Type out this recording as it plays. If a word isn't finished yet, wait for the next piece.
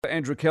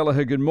Andrew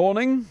Kelleher, good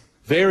morning.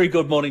 Very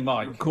good morning,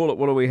 Mike. Call it,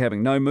 what are we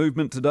having? No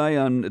movement today,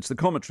 and it's the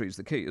commentary is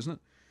the key, isn't it?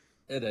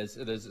 It is.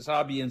 It's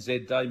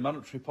RBNZ Day,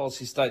 monetary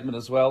policy statement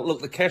as well.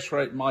 Look, the cash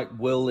rate, Mike,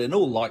 will in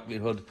all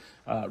likelihood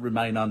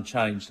remain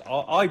unchanged.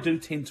 I do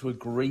tend to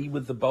agree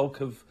with the bulk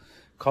of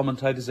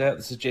commentators out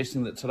there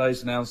suggesting that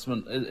today's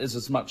announcement is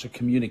as much a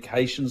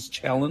communications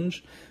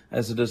challenge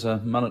as it is a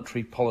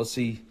monetary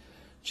policy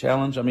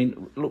challenge. I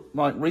mean, look,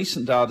 Mike,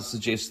 recent data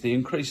suggests the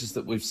increases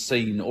that we've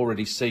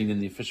already seen in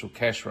the official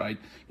cash rate,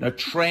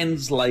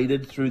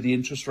 translated through the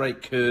interest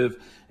rate curve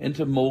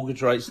into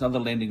mortgage rates and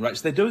other lending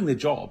rates. They're doing their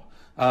job.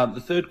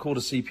 The third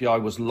quarter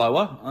CPI was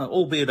lower,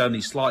 albeit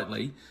only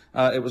slightly.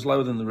 It was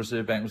lower than the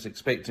Reserve Bank was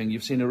expecting.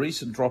 You've seen a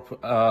recent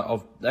drop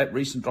of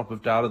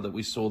data that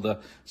we saw, the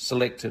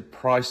selected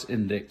price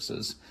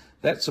indexes.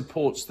 That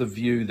supports the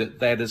view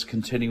that is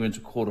continuing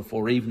into quarter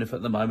four, even if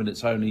at the moment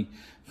it's only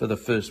for the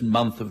first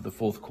month of the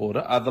fourth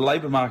quarter. The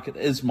labour market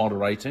is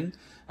moderating.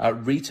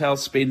 Retail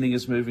spending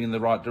is moving in the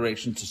right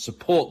direction to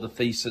support the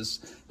thesis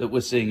that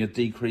we're seeing a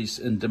decrease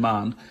in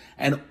demand.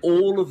 And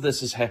all of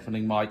this is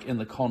happening, Mike, in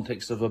the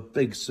context of a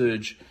big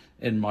surge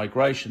in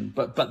migration.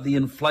 But the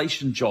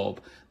inflation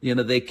job,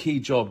 their key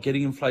job,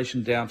 getting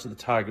inflation down to the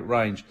target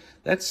range,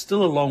 that's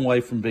still a long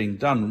way from being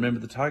done. Remember,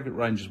 the target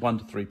range is 1%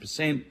 to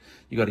 3%.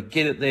 You've got to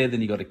get it there,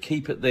 then you've got to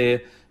keep it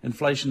there.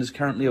 Inflation is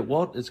currently at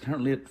what? It's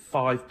currently at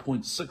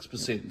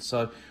 5.6%.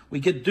 So we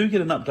do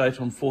get an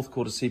update on fourth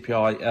quarter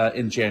CPI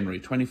in January,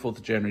 24th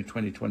of January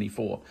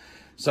 2024.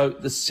 So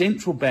the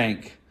central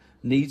bank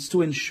needs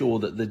to ensure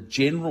that the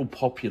general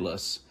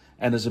populace,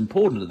 and as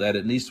important to that,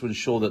 it needs to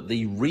ensure that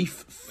the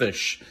reef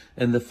fish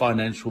in the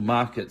financial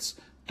markets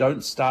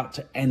don't start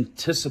to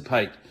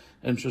anticipate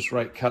interest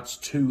rate cuts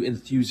too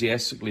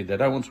enthusiastically. They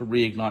don't want to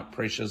reignite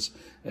pressures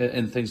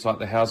in things like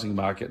the housing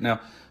market. Now,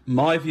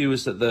 my view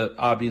is that the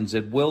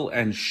RBNZ will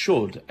and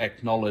should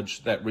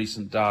acknowledge that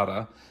recent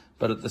data,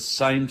 but at the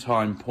same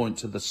time point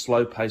to the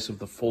slow pace of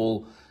the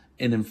fall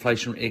in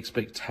inflationary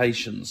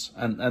expectations.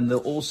 And there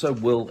also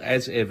will,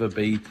 as ever,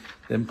 be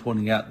them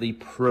pointing out the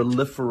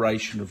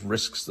proliferation of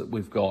risks that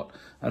we've got.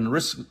 And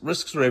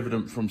risks are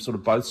evident from sort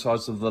of both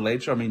sides of the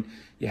ledger. I mean,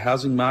 your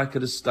housing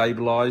market is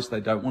stabilised. They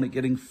don't want it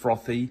getting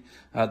frothy.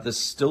 There's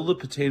still the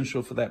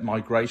potential for that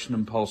migration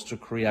impulse to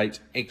create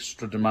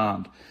extra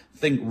demand.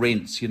 Think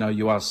rents,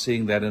 you are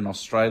seeing that in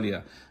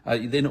Australia.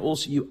 Then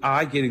also you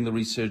are getting the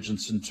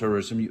resurgence in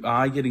tourism. You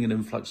are getting an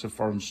influx of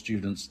foreign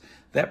students.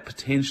 That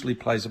potentially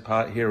plays a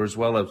part here as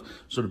well as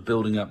sort of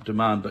building up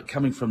demand. But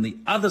coming from the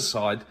other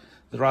side,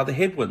 there are the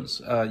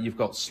headwinds. You've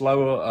got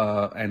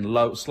slower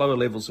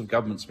levels of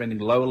government spending,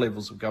 lower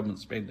levels of government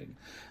spending.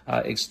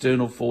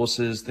 External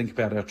forces, think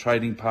about our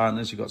trading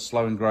partners. You've got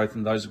slowing growth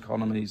in those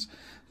economies.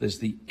 There's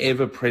the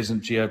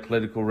ever-present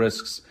geopolitical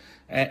risks.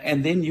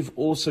 And then you've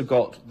also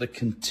got the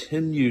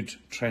continued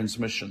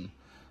transmission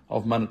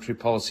of monetary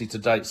policy to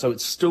date. So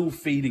it's still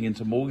feeding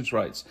into mortgage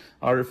rates.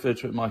 I refer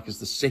to it, Mike, as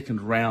the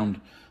second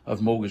round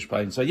of mortgage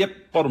pain. So,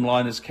 bottom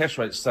line is cash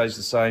rate stays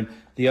the same.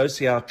 The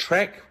OCR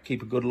track,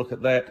 keep a good look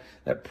at that.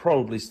 That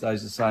probably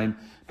stays the same.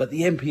 But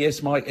the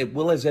MPS, Mike, it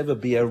will as ever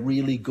be a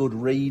really good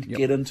read. Yep.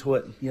 Get into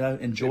it,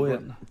 enjoy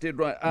it. Did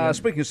right.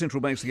 Speaking of central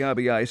banks, the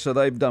RBA, so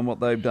they've done what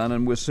they've done,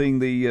 and we're seeing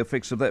the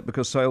effects of that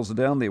because sales are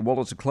down there,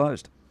 wallets are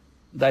closed.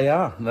 They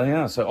are.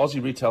 So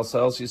Aussie retail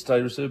sales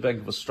yesterday, Reserve Bank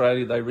of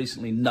Australia, they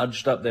recently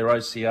nudged up their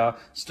OCR,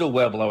 still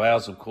well below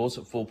ours, of course,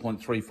 at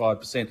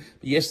 4.35%. But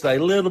yesterday,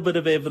 a little bit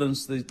of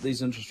evidence that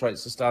these interest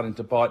rates are starting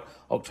to bite.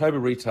 October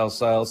retail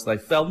sales, they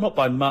fell, not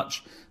by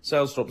much.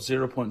 Sales dropped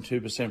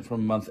 0.2%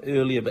 from a month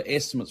earlier, but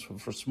estimates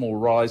for a small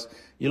rise.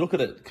 You look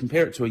at it,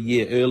 compare it to a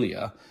year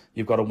earlier,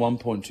 you've got a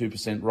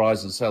 1.2%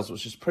 rise in sales,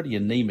 which is pretty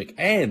anemic.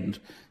 And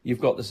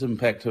you've got this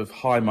impact of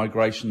high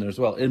migration there as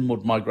well,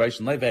 inward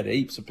migration. They've had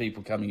heaps of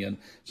people coming in.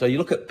 So you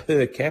look at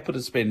per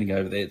capita spending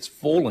over there, it's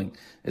falling.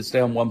 It's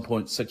down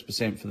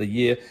 1.6% for the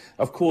year.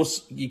 Of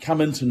course, you come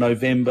into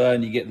November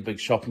and you get the big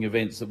shopping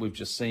events that we've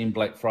just seen,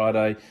 Black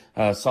Friday,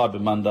 Cyber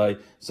Monday.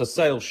 So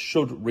sales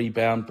should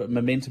rebound, but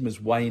momentum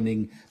is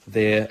waning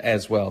there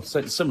as well. So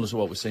it's similar to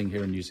what we're seeing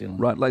here in New Zealand.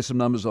 Right, lay some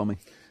numbers on me.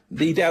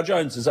 The Dow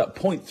Jones is up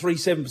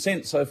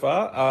 0.37% so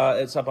far.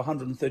 It's up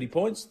 130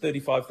 points,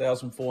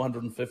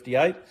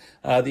 35,458.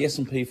 The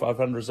S&P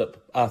 500 is up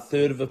a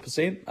third of a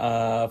percent,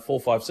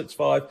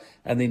 4,565.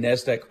 And the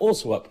Nasdaq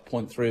also up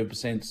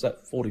 0.3%, it's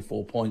up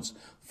 44 points,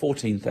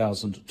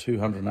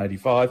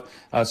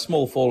 14,285.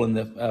 Small fall in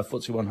the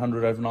FTSE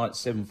 100 overnight,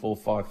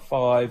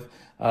 7,455.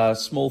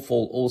 Small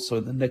fall also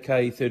in the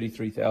Nikkei,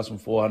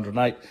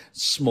 33,408.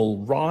 Small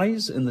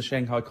rise in the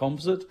Shanghai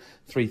Composite,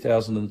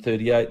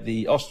 3,038.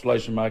 The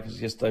Australasian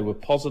markets yesterday were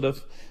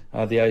positive.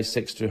 The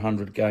ASX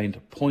 200 gained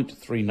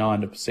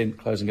 0.39%,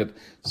 closing at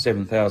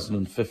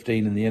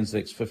 7,015, and the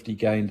NZX 50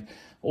 gained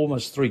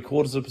almost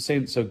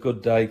 0.75%. So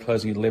good day,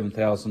 closing at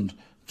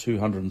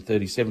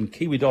 11,237.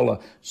 Kiwi dollar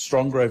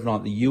stronger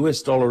overnight. The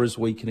US dollar is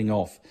weakening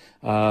off.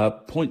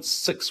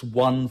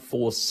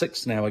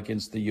 0.6146 now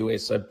against the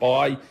US. So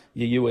buy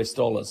your US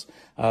dollars.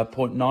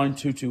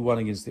 0.9221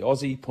 against the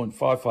Aussie.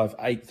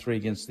 0.5583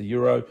 against the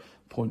euro.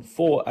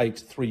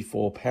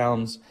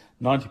 £1.4834,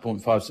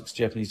 90.56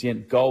 Japanese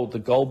yen. Gold, the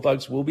gold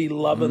bugs will be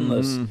loving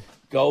this.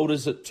 Gold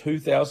is at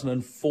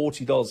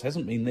 $2,040.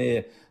 Hasn't been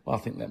there. Well, I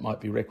think that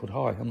might be record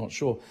high. I'm not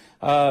sure.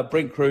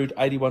 Brent crude,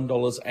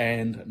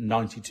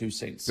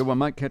 $81.92. Good one,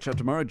 mate. Catch up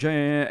tomorrow.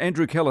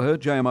 Andrew Kelleher,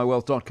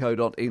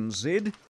 jmowealth.co.nz.